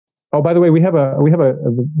Oh, by the way, we have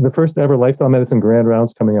the first ever lifestyle medicine grand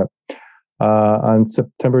rounds coming up on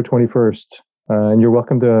September 21st, and you're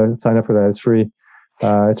welcome to sign up for that. It's free.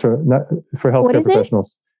 It's for not for What healthcare is it?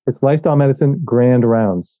 professionals. It's lifestyle medicine grand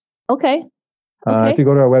rounds. Okay. Okay. If you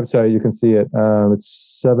go to our website, you can see it.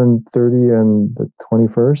 It's 7:30 and the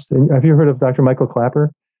 21st. And have you heard of Dr. Michael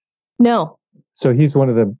Clapper? No. So he's one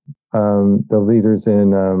of the leaders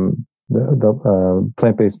in the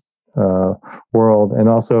plant-based world, and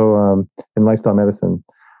also in lifestyle medicine.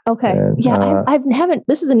 Okay. And, Yeah, I haven't.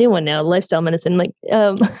 This is a new one now. Lifestyle medicine. Like,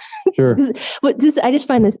 sure. this. I just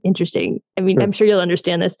find this interesting. I mean, Sure. I'm sure you'll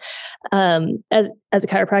understand this. As a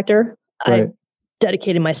chiropractor, Right. I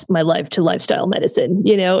dedicated my life to lifestyle medicine.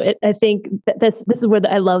 You know, I think this is where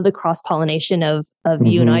I love the cross pollination of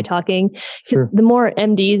you and I talking, because Sure. the more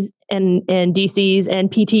MDs and DCs and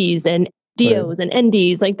PTs and DOs and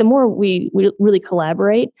NDs, like the more we really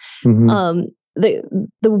collaborate. Mhm. The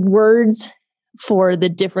words for the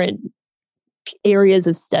different areas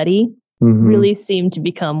of study Mhm. really seem to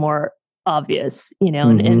become more obvious, you know,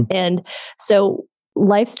 and so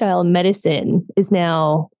lifestyle medicine is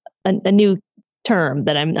now a new term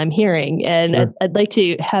that I'm hearing, and Sure. I'd like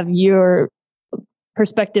to have your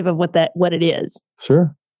perspective of what it is.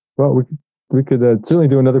 Sure. Well, we could certainly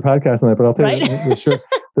do another podcast on that, but I'll tell you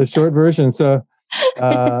the short version. So,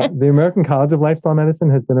 the American College of Lifestyle Medicine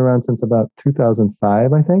has been around since about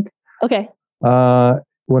 2005, I think. Okay.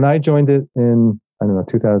 When I joined it in, I don't know,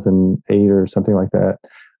 2008 or something like that,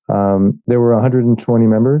 there were 120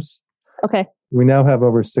 members. Okay. We now have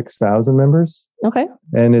over 6,000 members, Okay.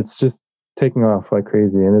 and it's just taking off like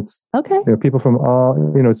crazy. And it's Okay. people from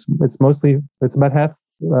all, it's about half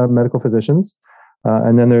medical physicians,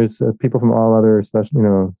 and then there's people from all other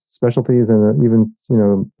specialties, and even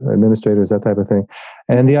administrators, that type of thing.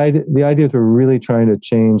 And the idea is we're really trying to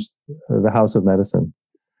change the house of medicine.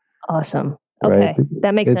 Awesome. Okay. Right?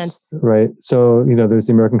 That makes sense. Right. So, there's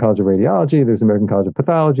the American College of Radiology, there's the American College of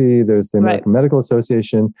Pathology, there's the American Medical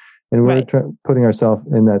Association, and we're putting ourselves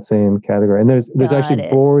in that same category. And there's actually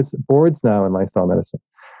boards now in lifestyle medicine.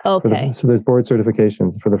 Okay. So there's board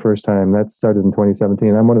certifications for the first time. That started in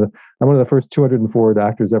 2017. I'm one of the first 204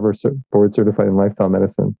 doctors ever board certified in lifestyle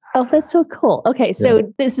medicine. Oh, that's so cool. Okay, so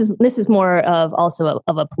this is more of also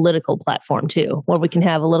of a political platform too, where we can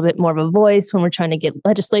have a little bit more of a voice when we're trying to get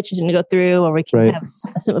legislation to go through, or we can have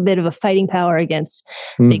a bit of a fighting power against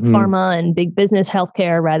big pharma and big business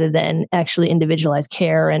healthcare, rather than actually individualized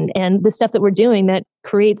care and the stuff that we're doing that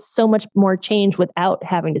creates so much more change without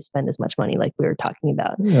having to spend as much money, like we were talking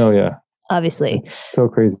about. Oh yeah. Obviously. It's so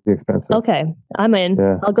crazy expensive. Okay. I'm in.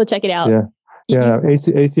 Yeah. I'll go check it out. Yeah. Yeah.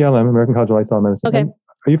 ACLM, American College of Lifestyle Medicine. Okay. And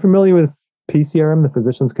are you familiar with PCRM, the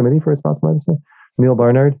Physicians Committee for Responsible Medicine? Neil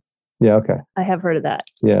Barnard? Yeah. Okay. I have heard of that.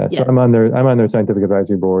 Yeah. So I'm on their scientific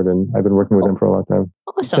advisory board, and I've been working with them for a long time.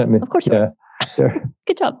 Awesome. Of course you are. Yeah.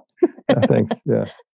 Good job. Yeah, thanks. Yeah.